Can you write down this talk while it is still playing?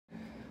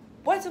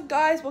What's up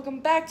guys, welcome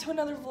back to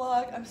another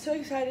vlog. I'm so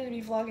excited to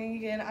be vlogging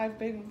again. I've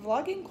been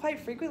vlogging quite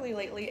frequently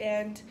lately,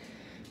 and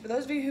for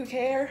those of you who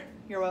care,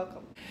 you're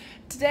welcome.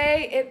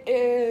 Today it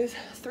is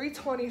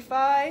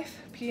 3:25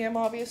 p.m.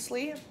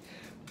 obviously.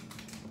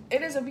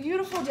 It is a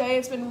beautiful day.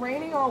 It's been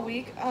raining all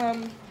week.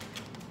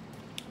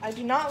 I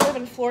do not live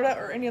in Florida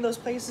or any of those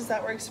places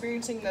that were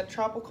experiencing the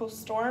tropical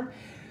storm,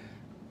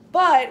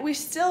 but we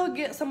still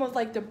get some of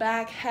like the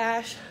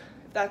backhash,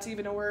 if that's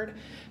even a word,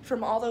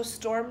 from all those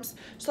storms.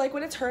 So like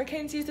when it's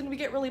hurricane season, we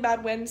get really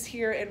bad winds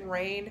here and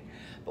rain,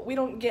 but we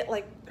don't get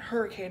like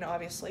hurricane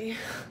obviously.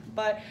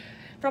 But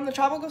from the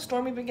tropical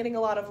storm, we've been getting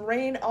a lot of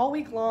rain all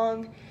week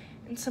long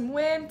and some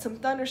wind, some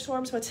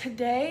thunderstorms. But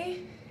today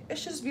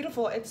it's just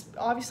beautiful. It's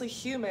obviously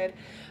humid,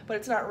 but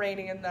it's not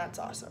raining, and that's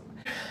awesome.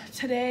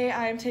 Today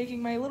I'm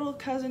taking my little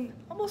cousin,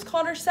 almost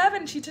called her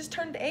 7, she just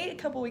turned 8 a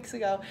couple weeks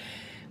ago,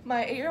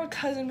 my 8-year-old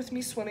cousin with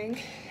me swimming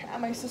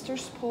at my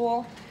sister's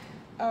pool.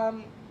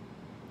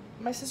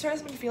 My sister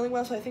hasn't been feeling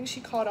well, so I think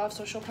she called off,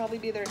 so she'll probably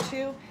be there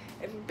too.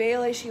 And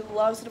Bailey, she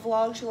loves to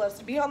vlog, she loves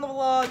to be on the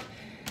vlog,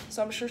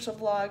 so I'm sure she'll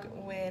vlog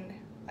when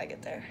I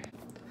get there.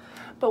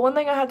 But one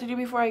thing I have to do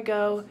before I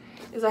go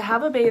is I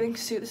have a bathing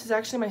suit. This is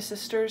actually my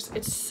sister's.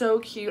 It's so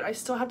cute. I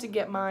still have to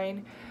get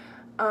mine.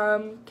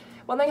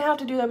 One thing I have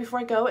to do though before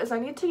I go is I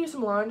need to do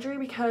some laundry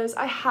because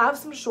I have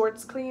some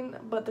shorts clean,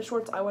 but the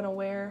shorts I want to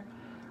wear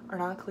are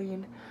not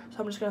clean. So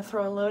I'm just going to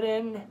throw a load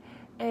in.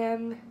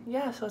 And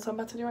yeah, so that's what I'm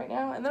about to do right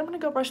now. And then I'm going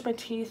to go brush my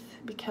teeth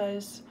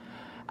because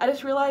I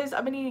just realized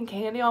I've been eating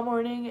candy all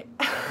morning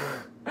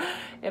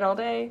and all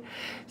day.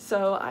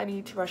 So I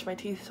need to brush my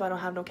teeth so I don't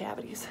have no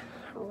cavities.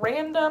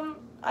 Random,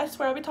 I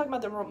swear I'll be talking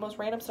about the most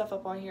random stuff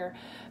up on here.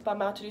 But I'm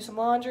about to do some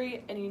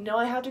laundry, and you know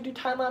I have to do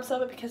time lapse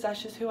of it because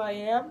that's just who I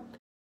am.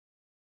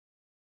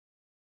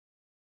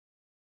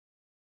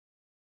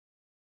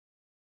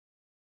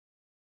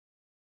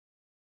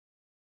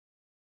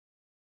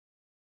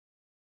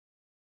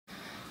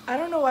 I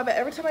don't know why, but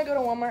every time I go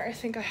to Walmart, I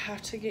think I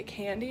have to get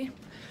candy.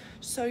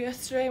 So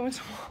yesterday I went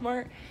to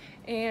Walmart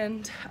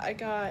and I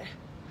got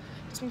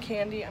some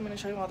candy. I'm gonna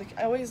show you all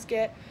I always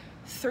get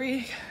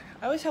 3.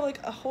 I always have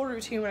like a whole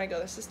routine when I go.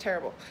 This is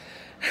terrible.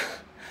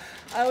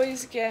 I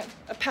always get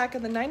a pack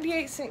of the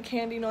 98-cent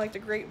candy, you know, like the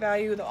Great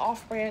Value, the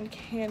off-brand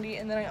candy,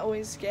 and then I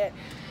always get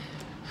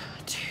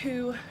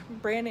 2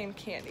 brand name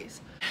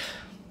candies.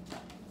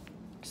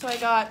 So I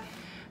got,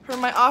 for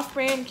my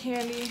off-brand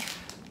candy,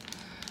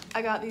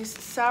 I got these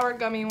sour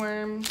gummy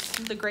worms,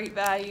 the Great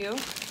Value.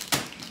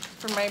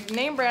 For my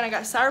name brand, I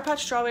got Sour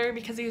Patch Strawberry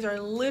because these are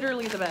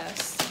literally the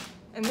best.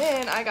 And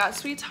then I got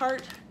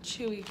Sweetheart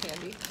Chewy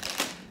candy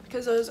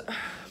because those,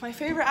 my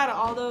favorite out of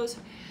all those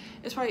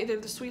is probably either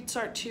the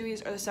Sweetheart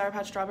Chewies or the Sour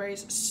Patch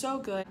Strawberries. So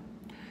good.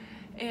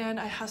 And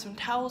I have some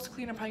towels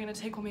clean I'm probably gonna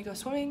take when we go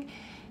swimming.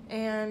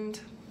 And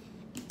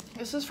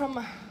this is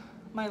from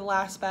my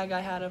last bag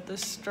I had of the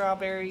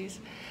strawberries,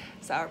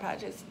 Sour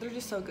Patches. They're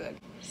just so good.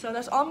 So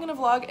that's all I'm gonna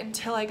vlog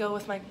until I go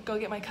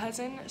get my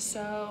cousin.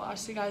 So I'll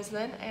see you guys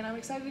then, and I'm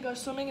excited to go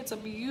swimming. It's a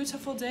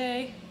beautiful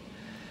day.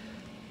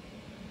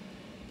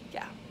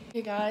 Yeah.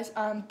 Hey guys,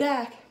 I'm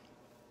back.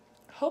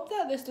 Hope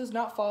that this does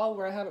not fall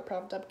where I have it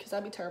propped up because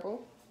that'd be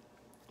terrible.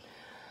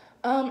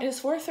 It is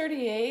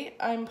 4:38.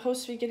 I'm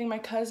supposed to be getting my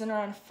cousin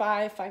around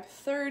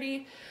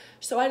 5:30.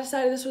 So I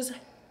decided this was,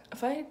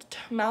 if my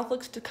mouth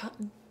looks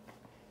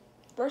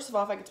first of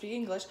all, if I could speak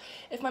English,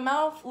 if my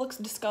mouth looks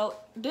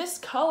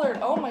discolored,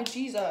 oh my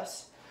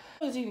Jesus.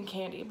 I was eating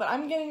candy, but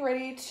I'm getting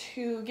ready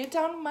to get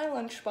down my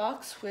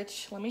lunchbox,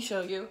 which, let me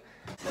show you.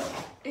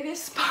 It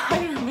is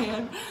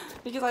Spider-Man,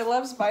 because I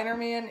love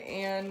Spider-Man,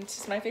 and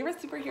it's my favorite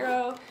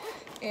superhero,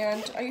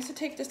 and I used to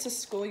take this to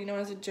school, you know,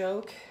 as a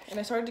joke, and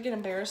I started to get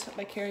embarrassed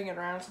by carrying it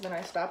around, so then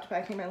I stopped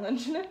packing my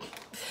lunch in it.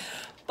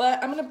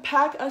 But I'm gonna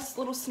pack us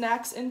little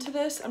snacks into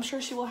this. I'm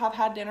sure she will have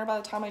had dinner by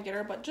the time I get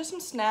her, but just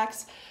some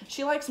snacks.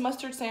 She likes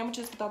mustard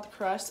sandwiches without the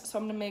crust, so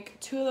I'm gonna make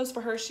 2 of those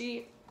for her.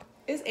 She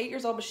is 8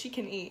 years old, but she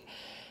can eat.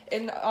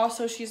 And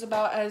also she's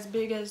about as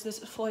big as this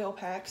foil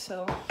pack,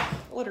 so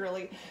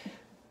literally.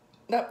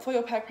 That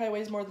foil pack probably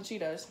weighs more than she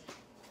does.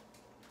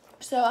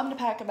 So I'm gonna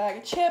pack a bag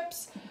of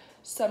chips,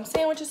 some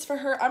sandwiches for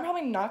her. I'm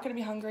probably not gonna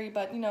be hungry,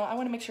 but you know, I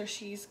wanna make sure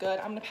she's good.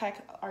 I'm gonna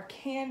pack our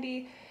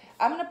candy.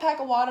 I'm gonna pack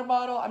a water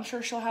bottle. I'm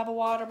sure she'll have a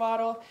water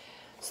bottle.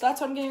 So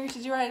that's what I'm getting ready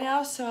to do right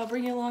now. So I'll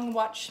bring you along and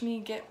watch me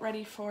get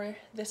ready for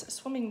this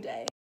swimming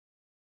day.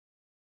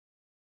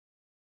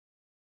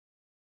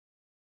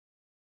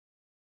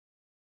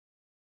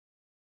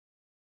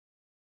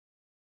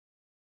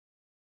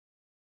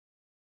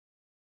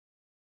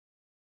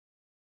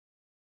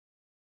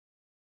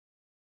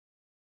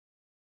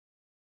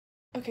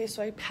 Okay,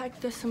 so I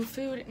packed us some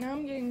food. Now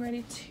I'm getting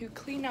ready to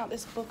clean out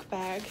this book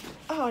bag.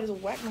 Oh, I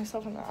just whacked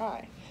myself in the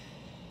eye.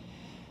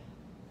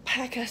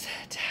 Pack us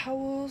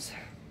towels.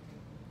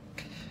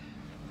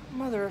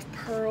 Mother of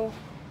pearl.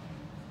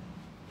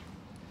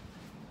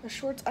 The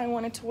shorts I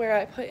wanted to wear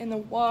I put in the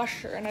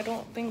washer, and I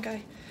don't think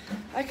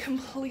I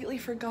completely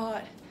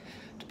forgot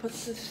to put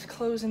this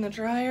clothes in the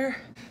dryer.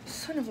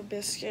 Son of a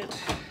biscuit.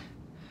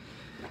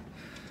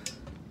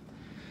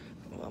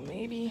 Well,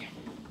 maybe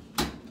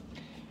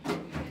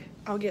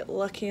I'll get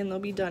lucky and they'll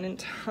be done in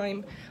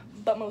time,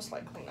 but most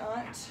likely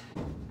not.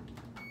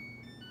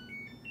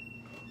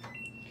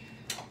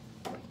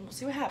 We'll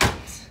see what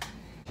happens.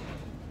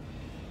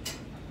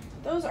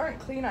 Those aren't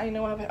clean. I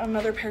know I have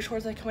another pair of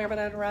shorts I can wear, but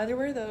I'd rather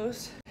wear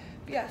those.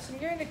 But yeah, so I'm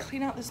going to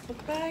clean out this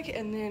book bag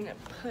and then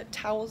put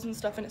towels and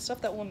stuff in it, stuff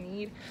that we'll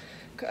need.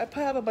 I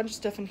have a bunch of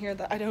stuff in here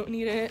that I don't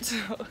need in it, so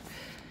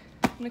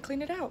I'm going to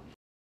clean it out.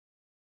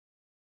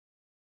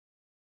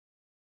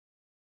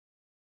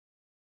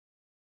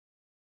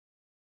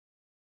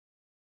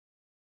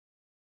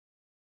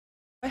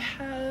 I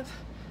have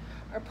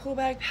our pool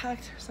bag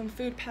packed, some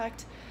food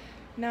packed.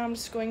 Now I'm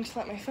just going to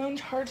let my phone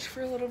charge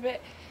for a little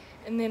bit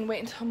and then wait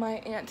until my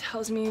aunt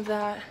tells me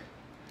that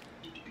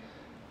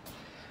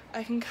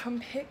I can come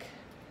pick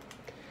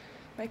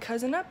my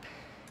cousin up.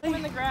 I'm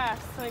in the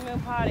grass so I can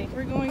go potty.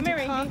 We're going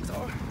to Cox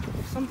or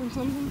something.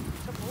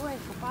 Good boy,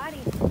 go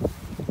potty.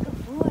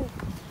 Good boy.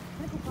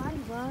 Go potty,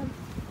 bud.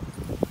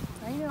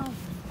 I know.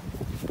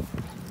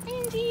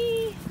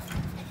 Angie!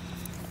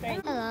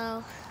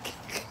 Hello.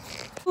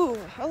 Ooh,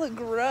 I look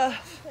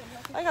rough.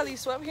 I got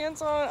these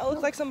sweatpants on. I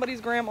look like somebody's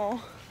grandma.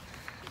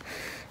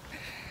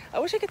 I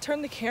wish I could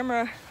turn the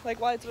camera like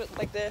while it's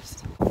like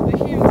this. I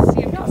can't even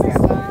see it.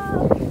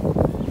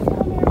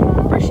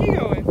 Where's she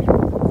going?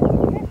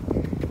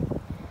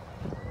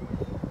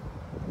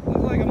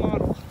 Looks like a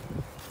model.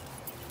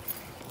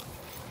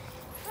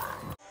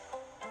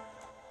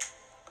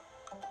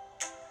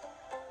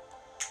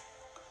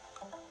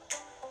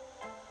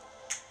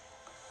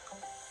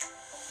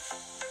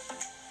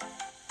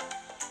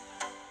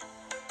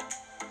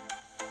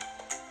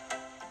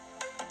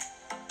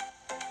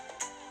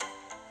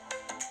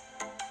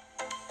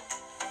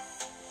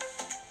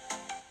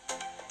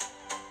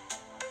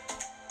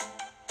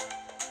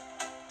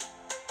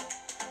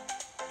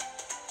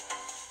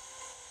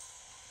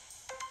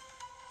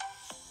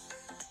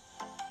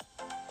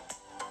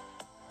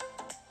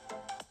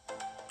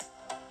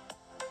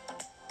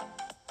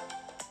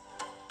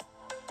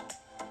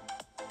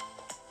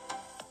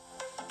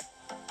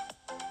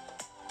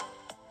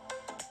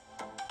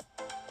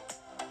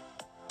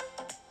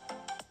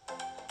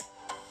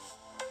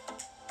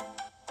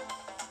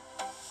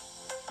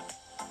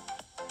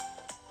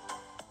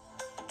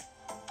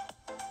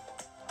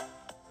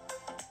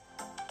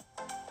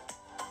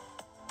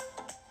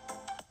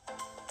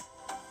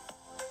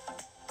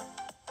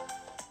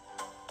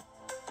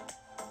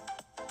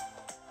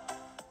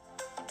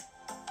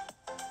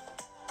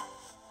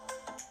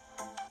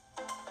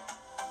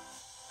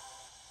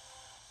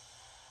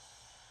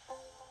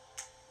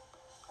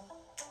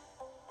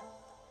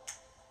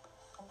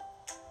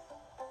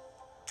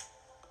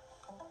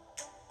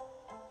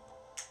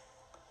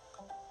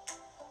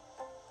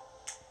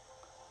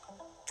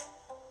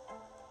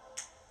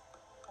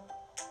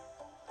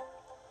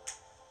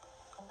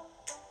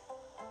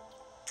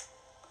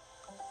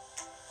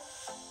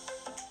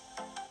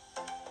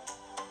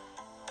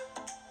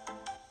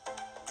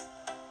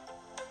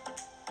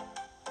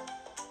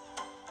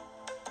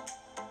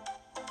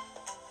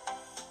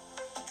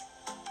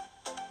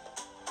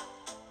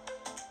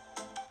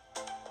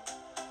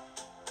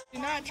 Do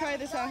not try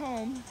this at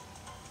home.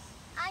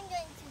 I'm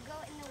going to go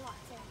in the water.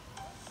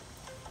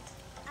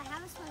 I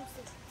have a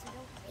swimsuit, so don't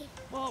worry.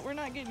 Well, we're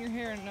not getting your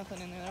hair and nothing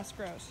in there. That's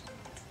gross.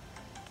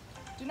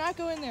 Do not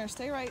go in there.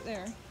 Stay right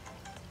there.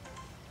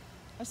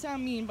 I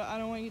sound mean, but I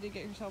don't want you to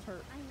get yourself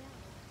hurt. I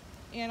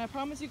know. And I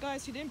promise you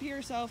guys, she didn't pee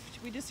herself.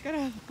 We just got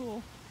out of the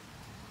pool.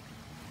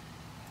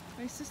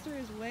 My sister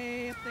is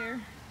way up there.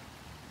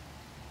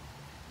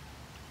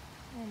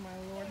 Oh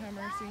my Lord, have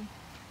mercy.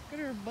 Look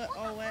at her butt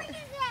all wet. What is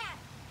that?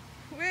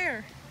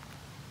 Where?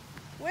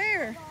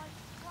 Where?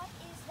 What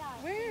is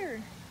that?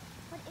 Where?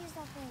 What is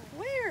that thing?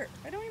 Where?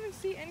 I don't even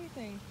see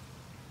anything.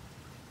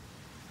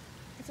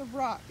 It's a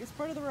rock. It's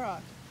part of the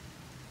rock.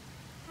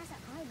 It has an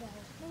eyeball.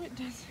 No, it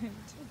doesn't.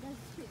 It does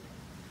too.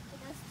 It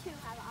does too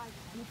have an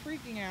eyeball. I'm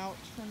freaking out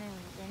for no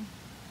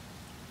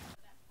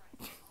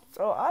reason.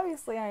 So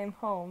obviously I am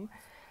home.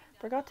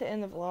 Forgot to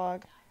end the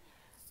vlog.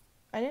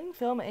 I didn't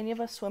film any of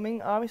us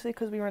swimming, obviously,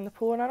 because we were in the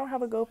pool, and I don't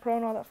have a GoPro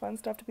and all that fun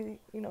stuff to be,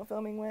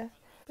 filming with.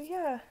 But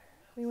yeah,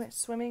 we went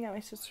swimming at my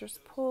sister's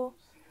pool,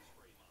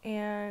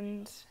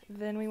 and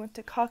then we went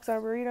to Cox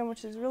Arboretum,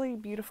 which is a really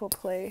beautiful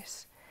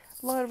place.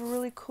 A lot of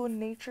really cool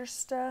nature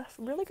stuff.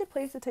 Really good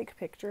place to take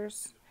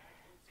pictures.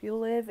 If you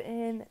live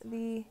in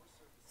the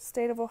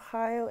state of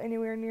Ohio,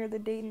 anywhere near the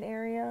Dayton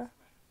area,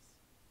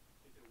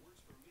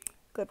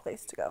 good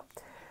place to go.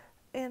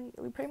 And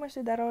we pretty much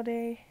did that all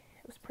day.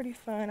 It was pretty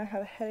fun. I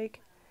had a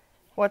headache.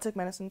 Well, I took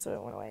medicine, so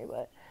it went away,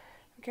 but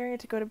I'm getting ready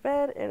to go to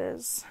bed. It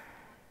is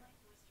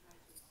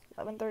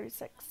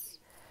 11:36.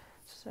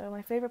 So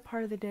my favorite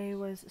part of the day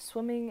was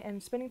swimming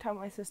and spending time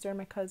with my sister and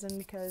my cousin,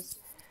 because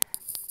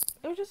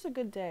it was just a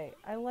good day.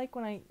 I like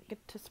when I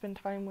get to spend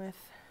time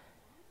with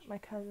my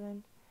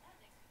cousin,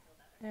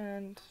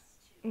 and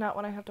not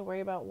when I have to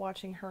worry about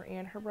watching her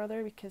and her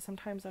brother, because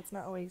sometimes that's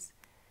not always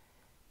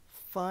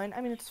fun. I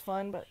mean, it's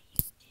fun, but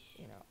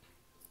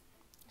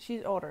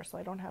She's older, so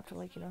I don't have to,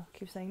 like, you know,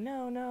 keep saying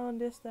no, no,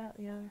 this, that,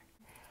 the other.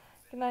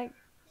 Good night.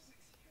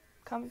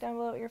 Comment down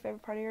below what your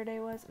favorite part of your day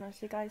was, and I'll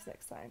see you guys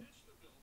next time.